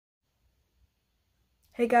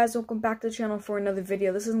Hey guys, welcome back to the channel for another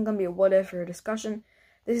video. This isn't going to be a what if or a discussion.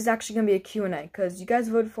 This is actually going to be a Q&A because you guys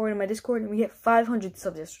voted for it in my Discord and we hit 500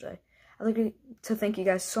 subs yesterday. I'd like to thank you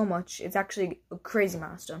guys so much. It's actually a crazy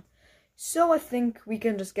milestone. So I think we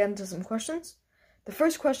can just get into some questions. The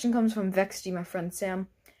first question comes from Vexty, my friend Sam.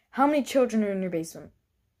 How many children are in your basement?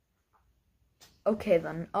 Okay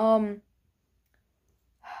then,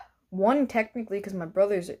 one technically because my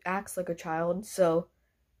brother acts like a child, so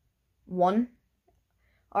one.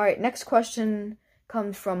 Alright, next question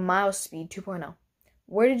comes from MilesSpeed 2.0.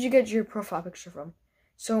 Where did you get your profile picture from?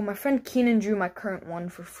 So my friend Keenan drew my current one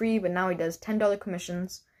for free, but now he does $10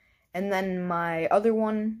 commissions. And then my other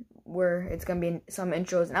one, where it's going to be some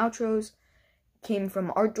intros and outros, came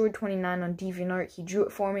from ArtDroid29 on DeviantArt. He drew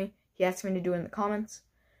it for me. He asked me to do it in the comments.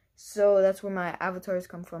 So that's where my avatars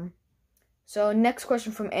come from. So next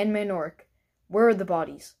question from Anime Noric. Where are the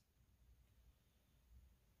bodies?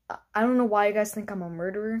 I don't know why you guys think I'm a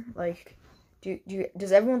murderer. Like,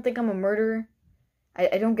 does everyone think I'm a murderer?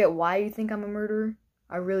 I don't get why you think I'm a murderer.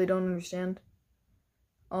 I really don't understand.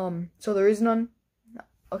 So there is none?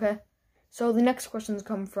 Okay. So the next questions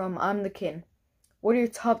come from I'm the Kin. What are your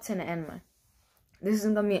top 10 anime? This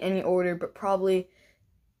isn't gonna be in any order, but probably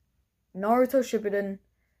Naruto Shippuden,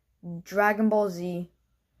 Dragon Ball Z,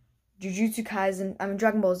 Jujutsu Kaisen,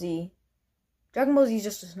 Dragon Ball Z. Dragon Ball Z is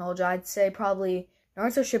just nostalgia. I'd say probably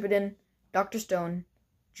Naruto Shippuden, Dr. Stone,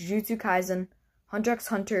 Jujutsu Kaisen, Hunter x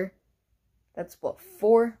Hunter. That's what,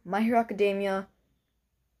 4? My Hero Academia.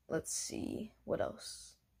 Let's see, what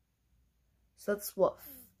else? So that's what,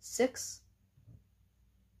 6?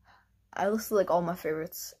 I listed like all my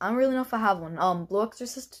favorites. I don't really know if I have one. Blue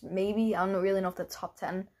Exorcist, maybe. I don't really know if that's top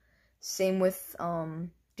 10. Same with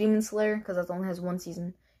Demon Slayer, because that only has 1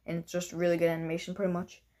 season, and it's just really good animation, pretty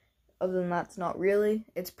much. Other than that, it's not really.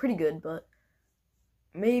 It's pretty good, but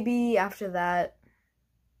maybe after that.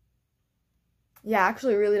 Yeah, I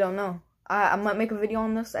actually really don't know. I might make a video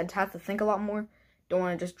on this. I'd have to think a lot more. Don't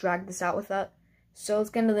want to just drag this out with that. So let's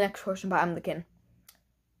get into the next question by I'm the Kin.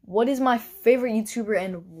 What is my favorite YouTuber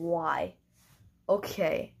and why?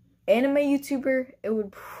 Okay. Anime YouTuber, it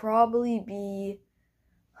would probably be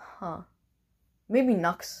maybe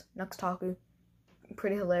Nux Taku.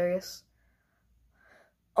 Pretty hilarious.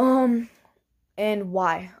 And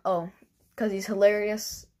why? Oh, because he's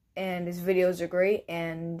hilarious and his videos are great,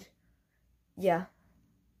 and yeah.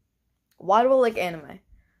 Why do I like anime?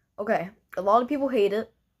 Okay, a lot of people hate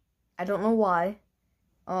it. I don't know why.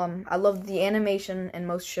 I love the animation in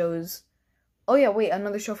most shows. Oh yeah, wait,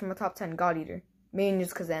 another show from the top 10, God Eater. Mainly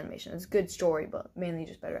just because of animation. It's a good story, but mainly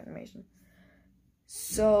just better animation.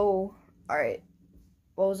 So, alright.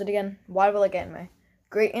 What was it again? Why do I like anime?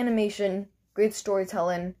 Great animation, great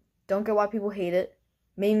storytelling. Don't get why people hate it.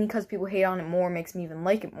 Mainly because people hate on it more makes me even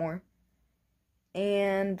like it more.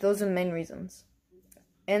 And those are the main reasons.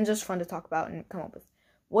 And just fun to talk about and come up with.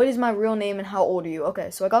 What is my real name and how old are you?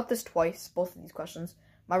 Okay, so I got this twice, both of these questions.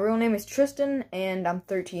 My real name is Tristan and I'm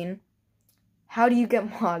 13. How do you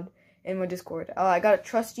get mod in my Discord? I gotta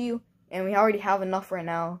trust you, and we already have enough right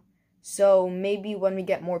now. So maybe when we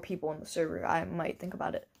get more people in the server, I might think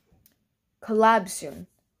about it. Collab soon.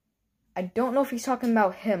 I don't know if he's talking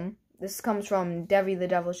about him. This comes from Devi the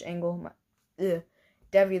Devilish Angel,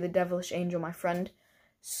 Devi the Devilish Angel, my friend.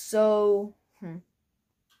 So,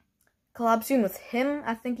 collab soon with him,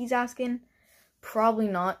 I think he's asking. Probably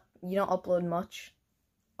not. You don't upload much.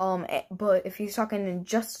 But if he's talking in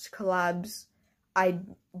just collabs, I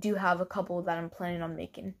do have a couple that I'm planning on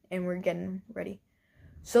making, and we're getting ready.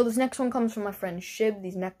 So this next one comes from my friend Shib.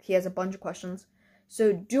 He has a bunch of questions.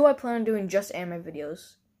 So, do I plan on doing just anime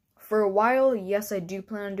videos? For a while, yes, I do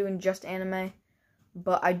plan on doing just anime,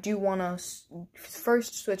 but I do want to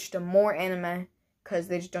first switch to more anime, because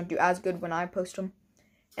they just don't do as good when I post them.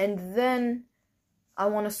 And then I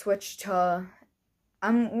want to switch to,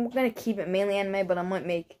 I'm going to keep it mainly anime, but I might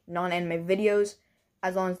make non-anime videos,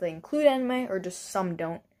 as long as they include anime, or just some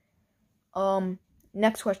don't.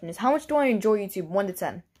 Next question is, how much do I enjoy YouTube? 1 to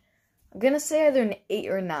 10. I'm going to say either an 8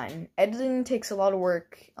 or 9. Editing takes a lot of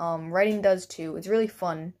work. Writing does too. It's really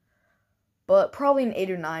fun. But probably an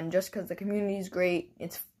 8 or 9, just because the community is great.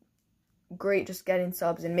 It's great just getting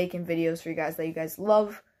subs and making videos for you guys that you guys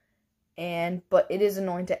love. But it is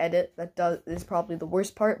annoying to edit. That is probably the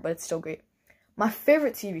worst part, but it's still great. My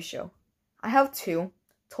favorite TV show. I have 2.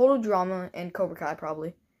 Total Drama and Cobra Kai,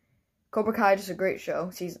 probably. Cobra Kai is just a great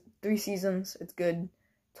show. 3 seasons. It's good.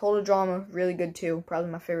 Total Drama, really good too.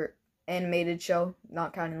 Probably my favorite animated show,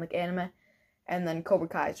 not counting like anime. And then Cobra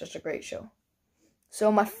Kai is just a great show. So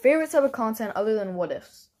my favorite type of content other than what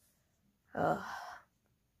ifs.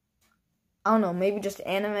 I don't know, maybe just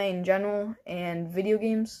anime in general and video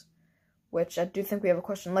games, which I do think we have a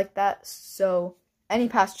question like that. So, any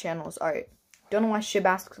past channels? Alright. Don't know why Shib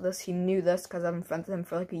asked this. He knew this because I've been friends with him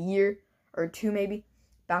for like a year or two maybe.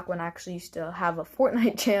 Back when I actually used to have a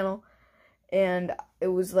Fortnite channel. And it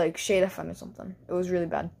was like Shade FM or something. It was really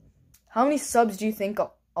bad. How many subs do you think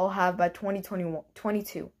I'll have by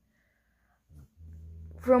 2022?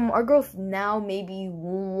 From our growth now, maybe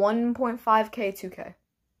 1.5k, 2k.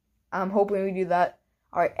 I'm hoping we do that.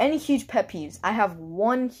 Alright, any huge pet peeves? I have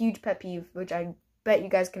one huge pet peeve, which I bet you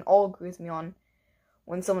guys can all agree with me on.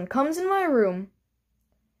 When someone comes in my room,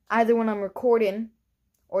 either when I'm recording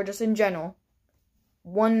or just in general,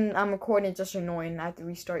 when I'm recording, it's just annoying. I have to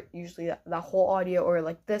restart usually the whole audio, or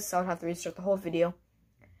like this, I would have to restart the whole video.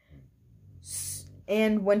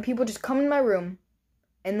 And when people just come in my room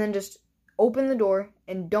and then just open the door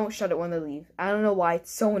and don't shut it when they leave. I don't know why,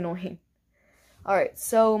 it's so annoying. Alright,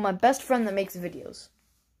 so my best friend that makes videos.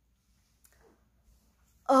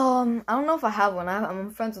 I don't know if I have one.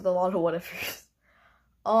 I'm friends with a lot of what-ifers.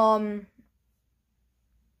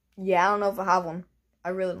 Yeah, I don't know if I have one. I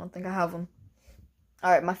really don't think I have one.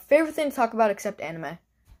 Alright, my favorite thing to talk about except anime.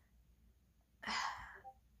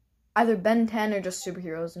 Either Ben 10 or just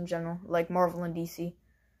superheroes in general, like Marvel and DC.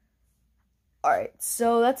 Alright,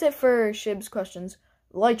 so that's it for Shib's questions.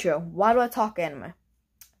 Lytro, why do I talk anime?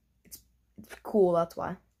 It's cool, that's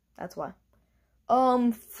why.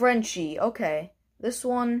 Frenchie, okay. This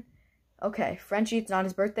one, okay. Frenchie, it's not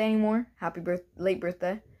his birthday anymore. Late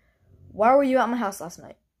birthday. Why were you at my house last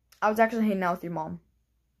night? I was actually hanging out with your mom.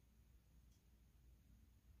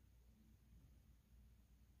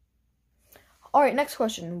 Alright, next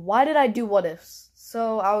question. Why did I do what ifs?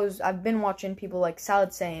 So I've been watching people like Salad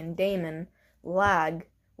Saiyan, Damon, Lag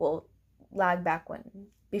back when,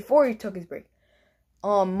 before he took his break.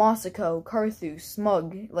 Masako, Karthu,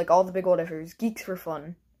 Smug, like all the big what-ifers, Geeks for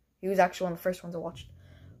Fun. He was actually one of the first ones I watched.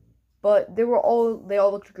 But they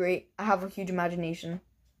all looked great. I have a huge imagination.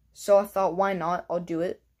 So I thought, why not? I'll do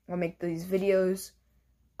it. I'll make these videos.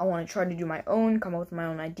 I want to try to do my own, come up with my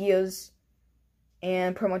own ideas.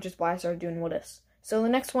 And pretty much just why I started doing what ifs. So the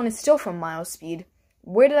next one is still from Miles Speed.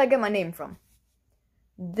 Where did I get my name from?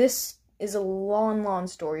 This is a long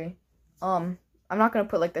story. I'm not going to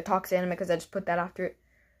put like the Talks anime because I just put that after it.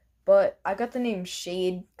 But I got the name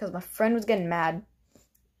Shade because my friend was getting mad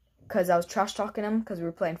because I was trash talking him because we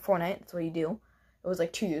were playing Fortnite. That's what you do. It was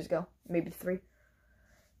like 2 years ago, maybe 3.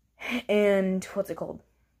 And what's it called?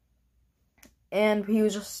 And he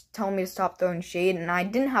was just telling me to stop throwing shade, and I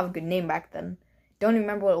didn't have a good name back then. Don't even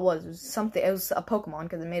remember what it was. It was something. It was a Pokemon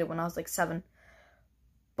because I made it when I was like 7.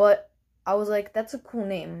 But I was like, that's a cool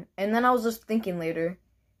name. And then I was just thinking later,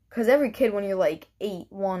 because every kid when you're like 8, you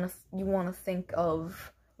want to think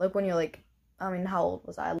of like when you're like, I mean, how old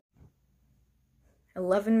was I?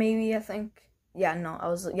 11 maybe, I think. Yeah, no, I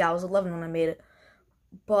was 11 when I made it.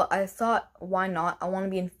 But I thought, why not? I want to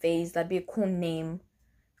be in FaZe. That'd be a cool name.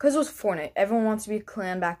 Because it was Fortnite. Everyone wants to be a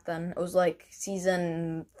clan back then. It was like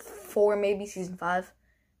season 4, maybe season 5.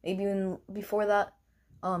 Maybe even before that.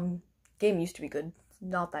 Game used to be good. It's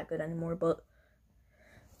not that good anymore, but...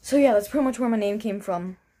 So yeah, that's pretty much where my name came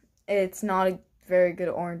from. It's not a very good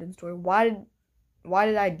origin story. Why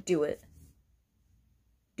did I do it?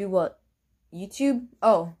 Do what? YouTube?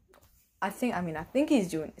 Oh. I think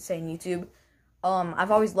he's saying YouTube. I've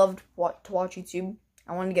always loved to watch YouTube.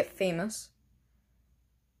 I wanted to get famous.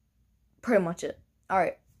 Pretty much it.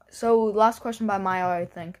 Alright, so last question by Maya, I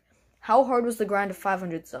think. How hard was the grind of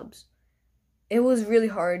 500 subs? It was really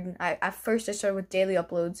hard. At first I started with daily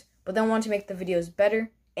uploads, but then wanted to make the videos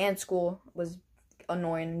better, and school was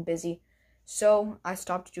annoying and busy. So I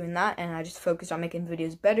stopped doing that, and I just focused on making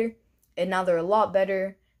videos better, and now they're a lot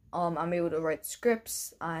better. I'm able to write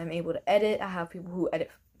scripts, I'm able to edit, I have people who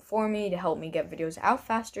edit for me to help me get videos out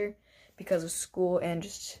faster because of school and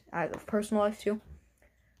just out of personal life too.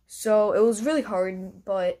 So it was really hard,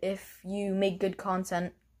 but if you make good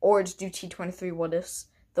content or just do T23 what ifs,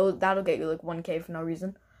 that'll get you like 1K for no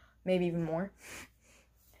reason, maybe even more.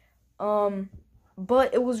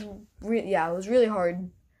 But it was really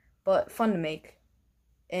hard, but fun to make,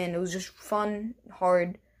 and it was just fun,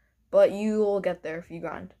 hard, but you will get there if you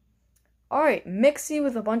grind. Alright, Mixie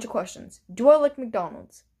with a bunch of questions. Do I like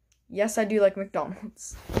McDonald's? Yes, I do like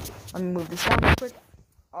McDonald's. Let me move this down real quick.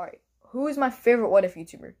 Alright, who is my favorite what if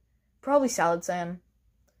YouTuber? Probably Salad Saiyan.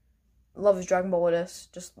 Love his Dragon Ball what ifs.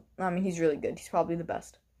 He's really good. He's probably the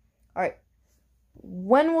best. Alright,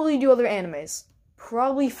 when will you do other animes?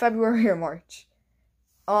 Probably February or March.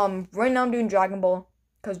 Right now I'm doing Dragon Ball,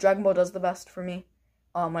 because Dragon Ball does the best for me.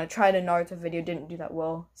 When I tried a Naruto video, didn't do that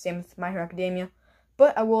well. Same with My Hero Academia.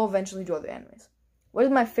 but I will eventually do other animes. What is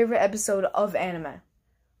my favorite episode of anime?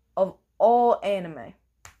 Of all anime.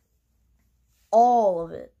 All of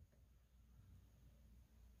it.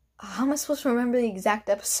 How am I supposed to remember the exact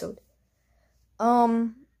episode? I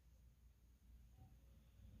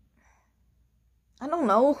don't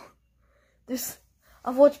know.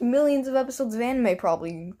 I've watched millions of episodes of anime,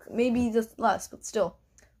 probably. Maybe just less, but still.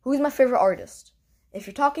 Who's my favorite artist? If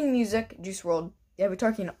you're talking music, Juice WRLD. Yeah, if you're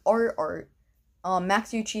talking art. Max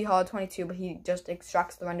Uchiha 22, but he just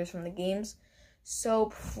extracts the renders from the games. So,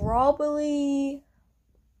 probably...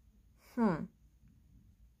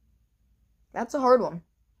 That's a hard one.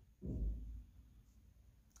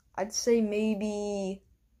 I'd say maybe...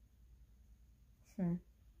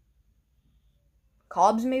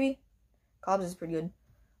 Cobbs, maybe? Cobbs is pretty good.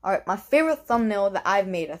 Alright, my favorite thumbnail that I've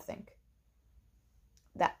made, I think.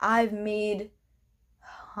 That I've made...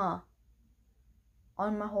 on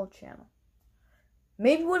my whole channel.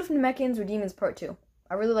 Maybe What If Namekians Were Demons Part 2.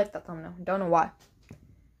 I really like that thumbnail. Don't know why.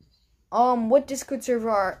 What Discord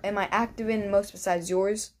server am I active in most besides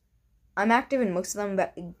yours? I'm active in most of them,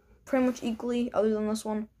 but pretty much equally, other than this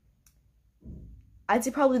one. I'd say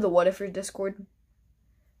probably the What Ifers Discord.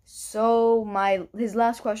 So, his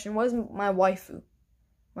last question, what is my waifu?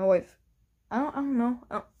 My wife. I don't know.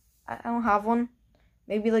 I don't have one.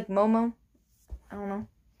 Maybe like Momo. I don't know.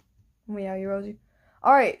 Oh yeah, you're Rosie.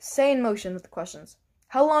 Alright, stay in motion with the questions.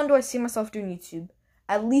 How long do I see myself doing YouTube?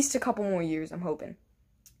 At least a couple more years, I'm hoping.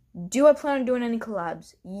 Do I plan on doing any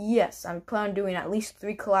collabs? Yes, I'm planning on doing at least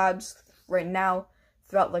 3 collabs right now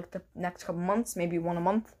throughout like the next couple months, maybe 1 a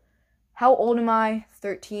month. How old am I?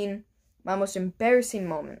 13. My most embarrassing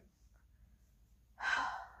moment.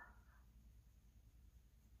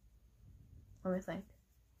 Let me think.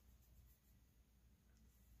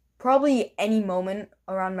 Probably any moment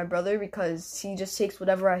around my brother, because he just takes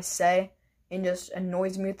whatever I say and just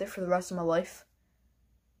annoys me with it for the rest of my life.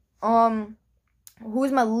 Who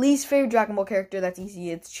is my least favorite Dragon Ball character? That's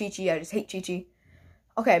easy. It's Chi-Chi. I just hate Chi-Chi.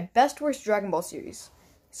 Okay, best worst Dragon Ball series.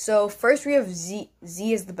 So first we have Z.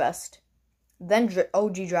 Z is the best. Then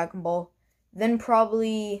OG Dragon Ball. Then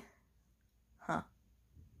probably...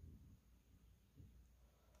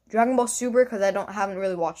 Dragon Ball Super, because I haven't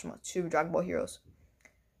really watched much Super Dragon Ball Heroes.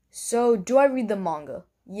 So, do I read the manga?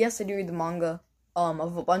 Yes, I do read the manga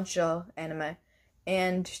of a bunch of anime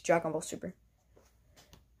and Dragon Ball Super.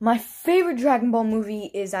 My favorite Dragon Ball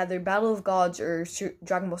movie is either Battle of Gods or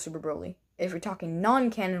Dragon Ball Super Broly. If you're talking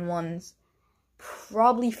non-canon ones,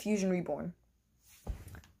 probably Fusion Reborn.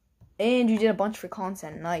 And you did a bunch for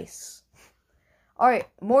content. Nice. Alright,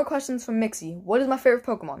 more questions from Mixie. What is my favorite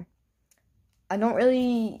Pokemon? I don't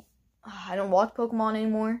watch Pokemon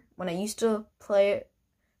anymore. When I used to play it,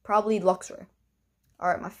 probably Luxray.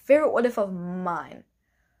 Alright, my favorite what if of mine.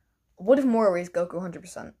 What if Mora raised Goku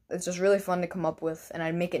 100%? It's just really fun to come up with, and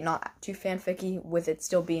I'd make it not too fanficky with it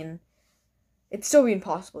still being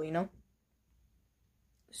possible, you know?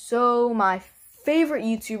 So, my favorite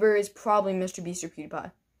YouTuber is probably Mr. Beast or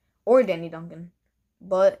PewDiePie. Or Danny Duncan.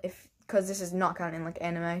 But, because this is not counting like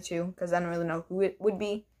anime too, because I don't really know who it would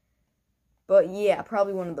be. But yeah,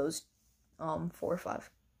 probably one of those 4 or 5.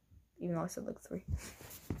 Even though I said like 3.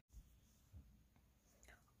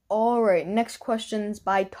 Alright, next question's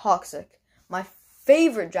by Toxic. My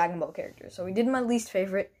favorite Dragon Ball character. So we did my least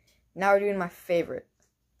favorite. Now we're doing my favorite.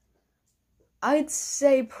 I'd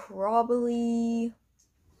say probably...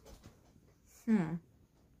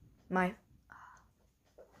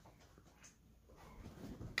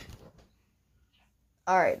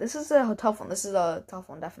 Alright, this is a tough one. This is a tough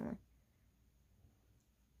one, definitely.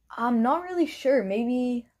 I'm not really sure.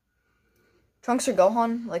 Maybe Trunks or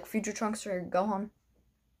Gohan? Like Future Trunks or Gohan?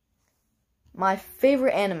 My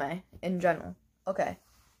favorite anime in general. Okay.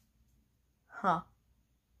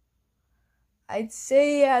 I'd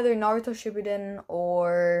say either Naruto Shippuden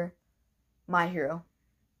or My Hero.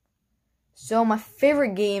 So my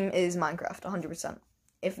favorite game is Minecraft, 100%.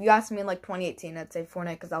 If you asked me in like 2018, I'd say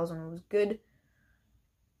Fortnite because that was when it was good.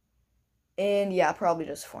 And yeah, probably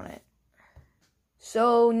just Fortnite.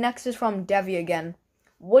 So next is from Devi again.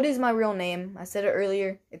 What is my real name? I said it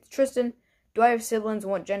earlier. It's Tristan. Do I have siblings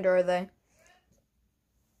and what gender are they?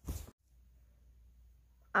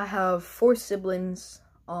 I have 4 siblings,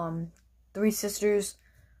 3 sisters,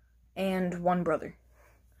 and 1 brother.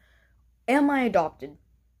 Am I adopted?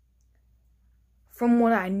 From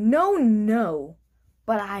what I know, no,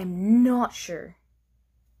 but I'm not sure.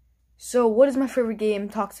 So, what is my favorite game?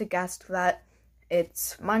 Toxic asked that.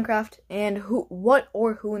 It's Minecraft. And who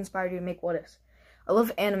inspired you to make What Ifs? I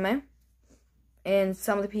love anime, and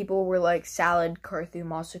some of the people were like Salad, Karthu,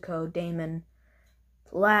 Masuko, Damon,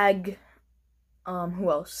 Lag, Who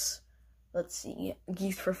else? Let's see.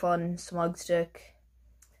 Geese for Fun, Smugstick.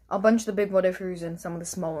 A bunch of the big what ifers and some of the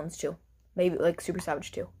small ones too. Maybe like Super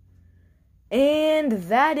Savage too. And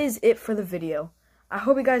that is it for the video. I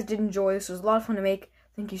hope you guys did enjoy. This was a lot of fun to make.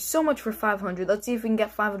 Thank you so much for 500. Let's see if we can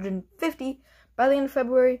get 550 by the end of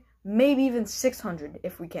February. Maybe even 600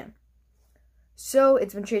 if we can. So,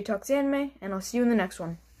 it's been Shade Talks Anime, and I'll see you in the next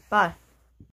one. Bye.